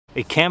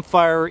A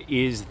campfire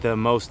is the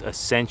most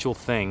essential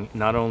thing,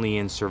 not only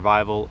in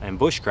survival and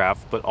bushcraft,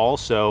 but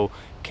also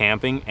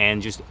camping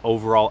and just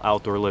overall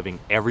outdoor living.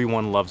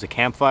 Everyone loves a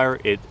campfire.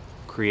 It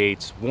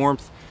creates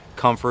warmth,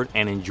 comfort,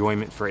 and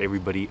enjoyment for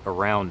everybody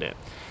around it.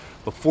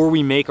 Before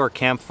we make our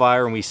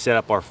campfire and we set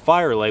up our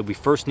fire lay, we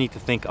first need to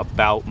think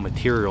about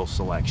material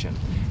selection.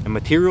 And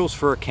materials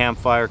for a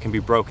campfire can be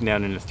broken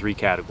down into 3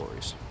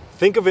 categories.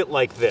 Think of it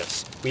like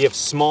this. We have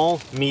small,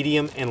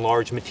 medium, and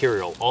large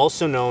material,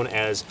 also known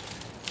as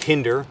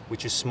tinder,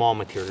 which is small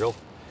material,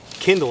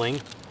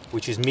 kindling,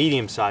 which is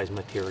medium-sized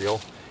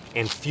material,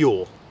 and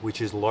fuel, which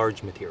is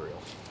large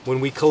material. When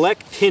we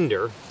collect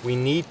tinder, we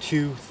need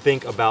to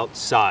think about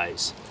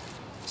size.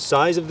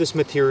 Size of this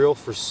material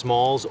for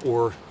smalls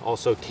or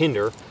also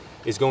tinder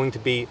is going to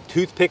be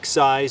toothpick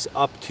size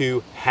up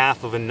to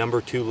half of a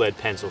number 2 lead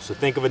pencil. So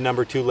think of a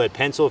number 2 lead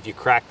pencil. If you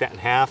crack that in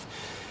half,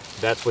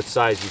 that's what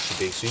size you should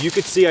be. So you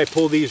could see I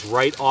pull these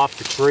right off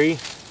the tree,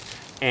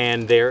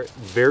 and they're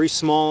very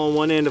small on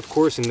one end, of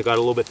course, and they got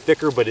a little bit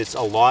thicker, but it's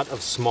a lot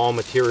of small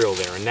material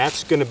there, and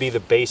that's gonna be the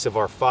base of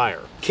our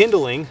fire.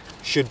 Kindling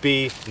should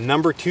be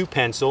number 2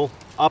 pencil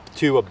up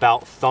to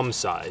about thumb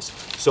size.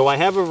 So I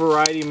have a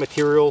variety of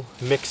material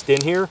mixed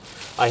in here.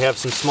 I have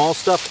some small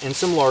stuff and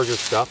some larger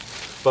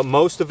stuff, but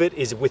most of it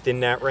is within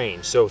that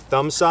range. So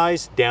thumb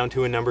size down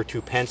to a number 2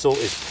 pencil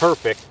is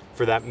perfect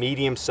for that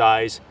medium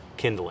size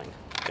kindling.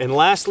 And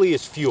lastly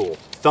is fuel.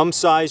 Thumb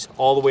size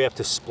all the way up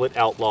to split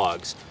out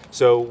logs.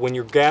 So when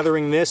you're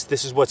gathering this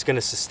is what's going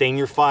to sustain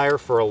your fire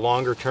for a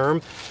longer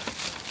term.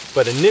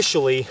 But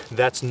initially,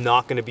 that's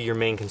not going to be your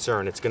main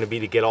concern. It's going to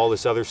be to get all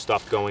this other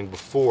stuff going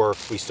before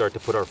we start to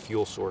put our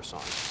fuel source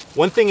on.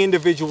 One thing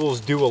individuals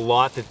do a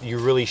lot that you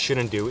really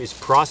shouldn't do is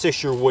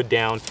process your wood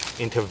down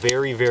into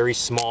very, very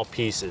small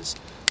pieces.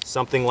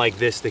 Something like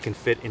this that can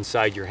fit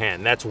inside your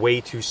hand. That's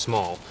way too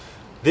small.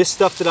 This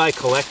stuff that I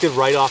collected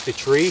right off the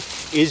tree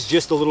is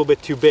just a little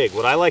bit too big.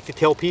 What I like to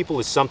tell people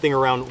is something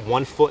around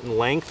 1 foot in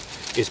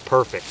length is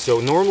perfect. So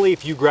normally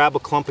if you grab a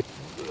clump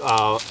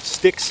of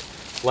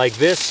sticks like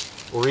this,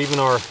 or even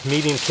our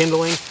medium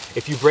kindling,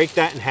 if you break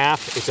that in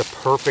half, it's a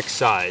perfect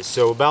size.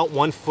 So about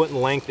 1 foot in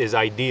length is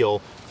ideal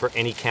for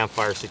any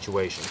campfire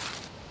situation.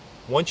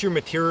 Once your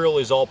material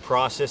is all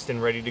processed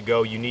and ready to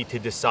go, you need to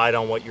decide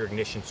on what your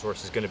ignition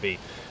source is going to be.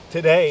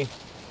 Today,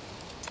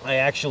 I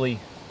actually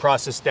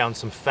processed down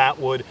some fat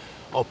wood.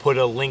 I'll put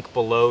a link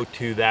below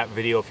to that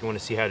video if you want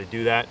to see how to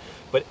do that.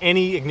 But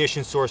any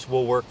ignition source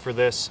will work for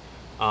this,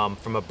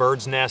 from a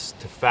bird's nest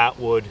to fat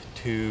wood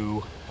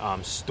to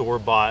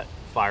store-bought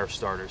fire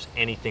starters.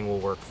 Anything will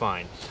work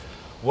fine.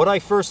 What I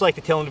first like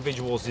to tell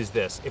individuals is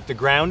this: if the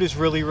ground is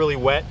really, really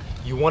wet,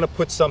 you want to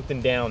put something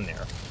down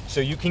there.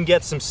 So you can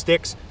get some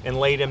sticks and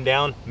lay them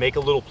down, make a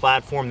little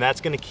platform.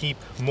 That's going to keep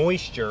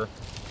moisture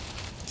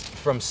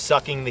from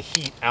sucking the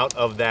heat out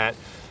of that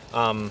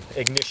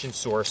ignition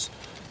source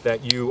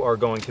that you are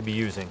going to be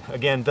using.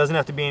 Again, doesn't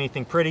have to be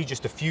anything pretty,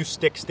 just a few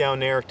sticks down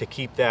there to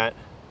keep that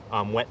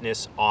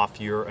wetness off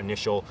your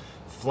initial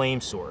flame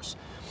source.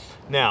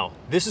 Now,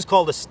 this is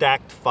called a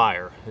stacked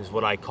fire, is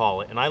what I call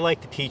it. And I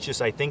like to teach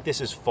this. I think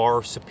this is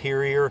far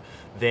superior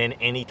than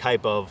any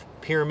type of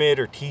pyramid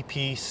or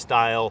TP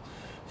style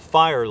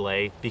fire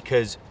lay,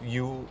 because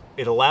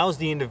it allows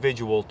the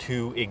individual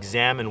to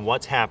examine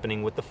what's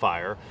happening with the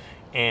fire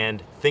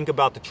and think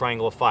about the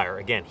triangle of fire.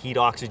 Again, heat,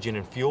 oxygen,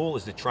 and fuel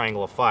is the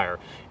triangle of fire.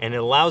 And it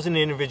allows an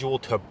individual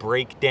to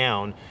break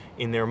down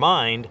in their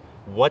mind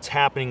what's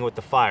happening with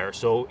the fire.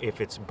 So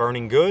if it's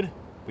burning good,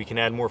 we can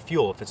add more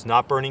fuel. If it's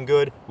not burning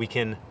good, we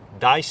can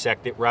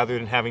dissect it rather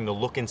than having to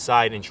look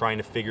inside and trying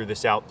to figure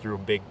this out through a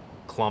big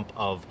clump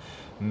of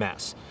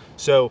mess.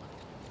 So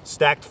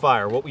stacked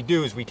fire, what we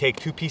do is we take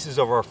 2 pieces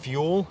of our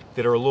fuel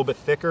that are a little bit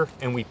thicker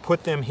and we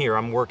put them here.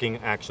 I'm working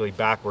actually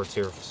backwards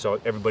here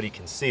so everybody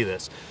can see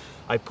this.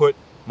 I put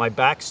my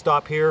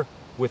backstop here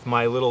with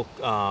my little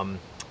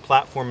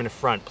platform in the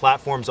front.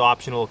 Platform's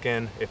optional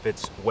again if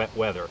it's wet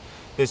weather.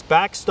 This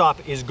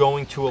backstop is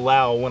going to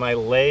allow, when I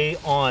lay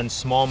on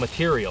small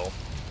material,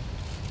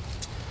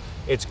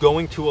 it's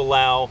going to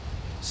allow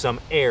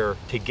some air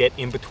to get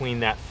in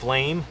between that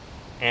flame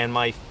and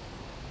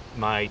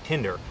my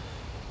tinder.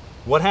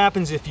 What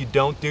happens if you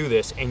don't do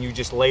this and you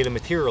just lay the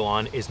material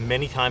on is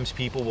many times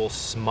people will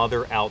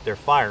smother out their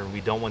fire, and we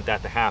don't want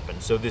that to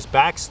happen. So this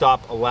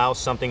backstop allows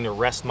something to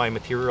rest my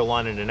material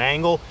on at an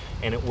angle,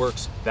 and it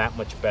works that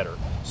much better.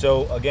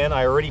 So again,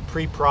 I already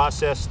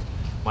pre-processed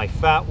my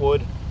fat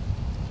wood.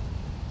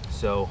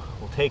 So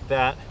we'll take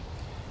that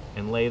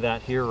and lay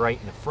that here right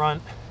in the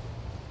front,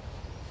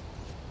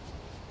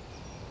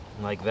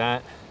 like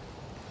that.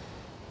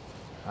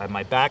 I have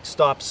my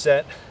backstop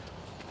set,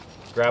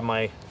 grab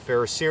my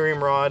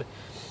ferrocerium rod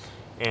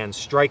and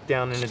strike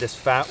down into this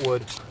fat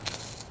wood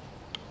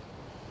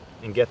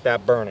and get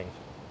that burning.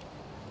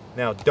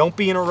 Now, don't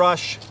be in a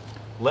rush.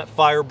 Let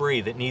fire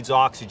breathe. It needs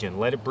oxygen.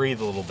 Let it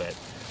breathe a little bit.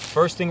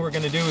 First thing we're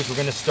going to do is we're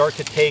going to start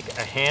to take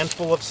a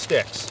handful of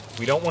sticks.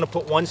 We don't want to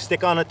put 1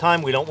 stick on at a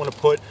time. We don't want to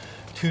put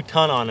 2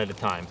 ton on at a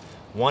time.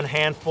 1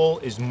 handful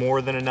is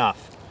more than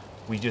enough.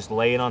 We just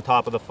lay it on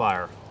top of the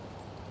fire.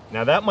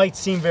 Now that might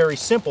seem very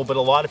simple, but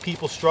a lot of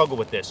people struggle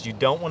with this. You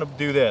don't want to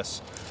do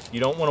this. You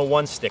don't want to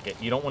one stick it.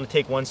 You don't want to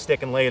take one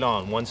stick and lay it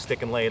on, one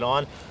stick and lay it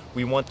on.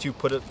 We want to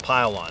put a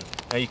pile on.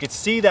 Now you can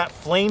see that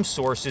flame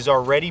source is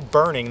already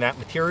burning that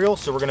material,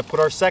 so we're going to put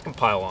our second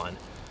pile on.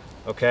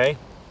 Okay?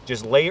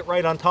 Just lay it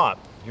right on top.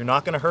 You're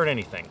not going to hurt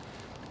anything.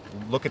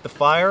 Look at the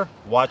fire,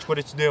 watch what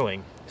it's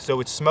doing. So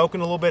it's smoking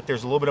a little bit,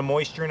 there's a little bit of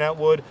moisture in that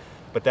wood,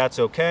 but that's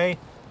okay.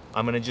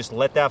 I'm going to just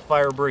let that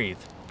fire breathe.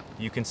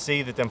 You can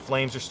see that them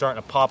flames are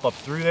starting to pop up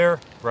through there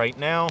right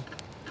now,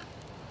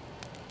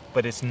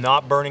 but it's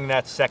not burning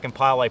that second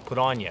pile I put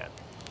on yet.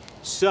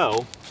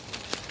 So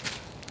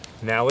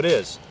now it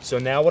is. So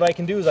now what I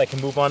can do is I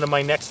can move on to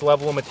my next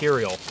level of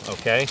material,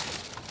 okay?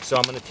 So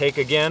I'm going to take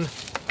again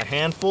a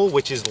handful,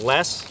 which is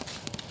less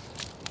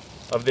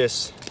of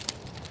this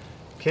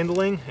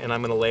kindling, and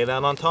I'm going to lay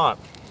that on top.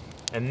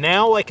 And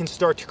now I can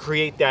start to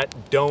create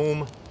that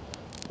dome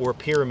or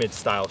pyramid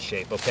style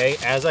shape, okay?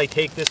 As I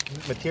take this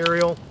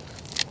material,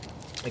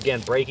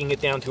 again, breaking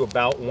it down to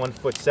about 1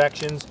 foot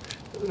sections.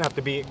 Doesn't have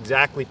to be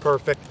exactly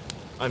perfect.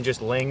 I'm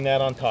just laying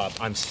that on top.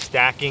 I'm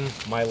stacking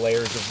my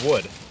layers of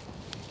wood.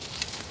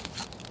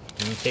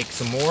 And you take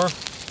some more,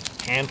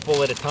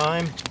 handful at a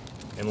time,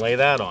 and lay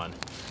that on.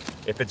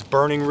 If it's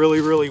burning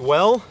really, really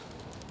well,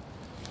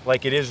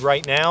 like it is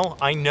right now,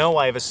 I know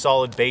I have a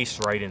solid base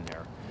right in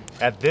there.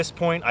 At this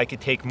point, I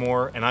could take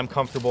more, and I'm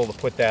comfortable to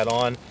put that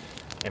on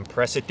and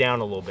press it down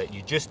a little bit.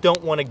 You just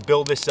don't want to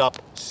build this up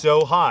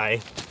so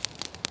high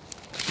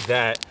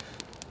that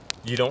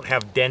you don't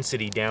have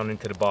density down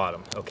into the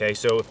bottom, okay?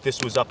 So if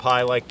this was up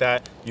high like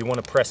that, you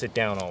want to press it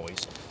down always.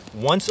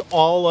 Once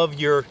all of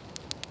your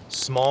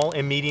small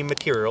and medium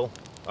material,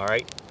 all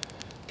right,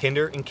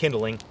 tinder and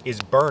kindling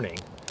is burning,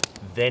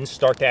 then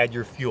start to add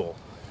your fuel.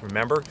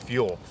 Remember,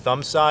 fuel,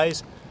 thumb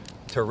size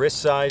to wrist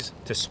size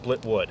to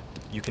split wood.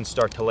 You can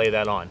start to lay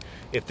that on.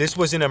 If this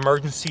was an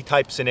emergency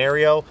type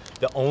scenario,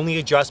 the only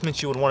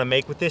adjustments you would want to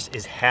make with this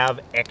is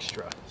have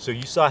extra. So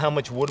you saw how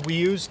much wood we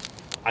used?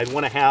 I'd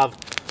want to have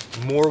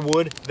more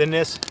wood than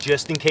this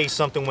just in case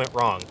something went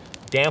wrong.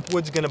 Damp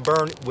wood's going to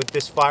burn with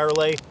this fire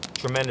lay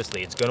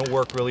tremendously. It's going to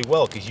work really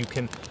well because you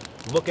can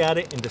look at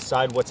it and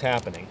decide what's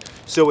happening.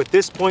 So at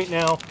this point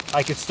now,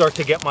 I could start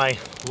to get my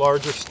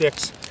larger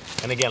sticks.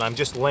 And again, I'm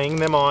just laying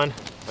them on.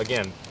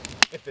 Again,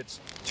 if it's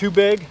too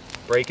big,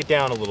 break it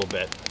down a little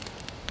bit.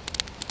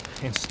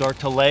 And start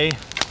to lay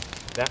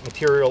that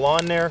material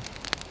on there.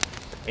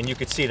 And you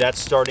can see that's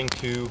starting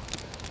to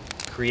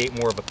create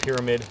more of a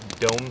pyramid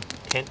dome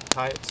tent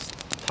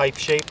type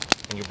shape,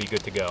 and you'll be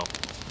good to go.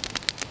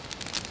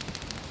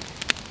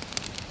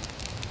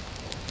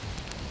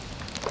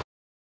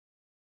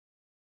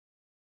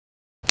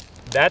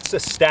 That's a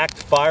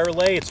stacked fire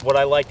lay. It's what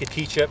I like to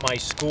teach at my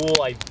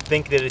school. I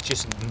think that it's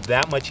just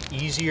that much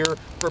easier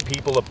for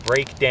people to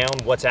break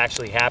down what's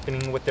actually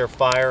happening with their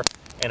fire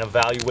and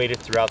evaluate it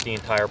throughout the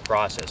entire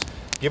process.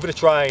 Give it a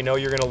try. I know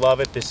you're going to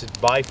love it. This is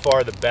by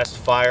far the best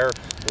fire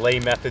lay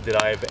method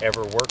that I've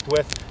ever worked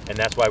with, and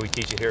that's why we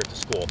teach it here at the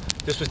school.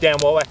 This was Dan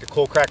Wowack at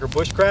Coalcracker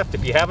Bushcraft.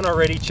 If you haven't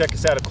already, check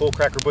us out at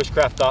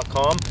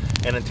coalcrackerbushcraft.com.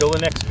 And until the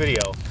next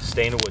video,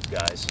 stay in the woods,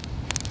 guys.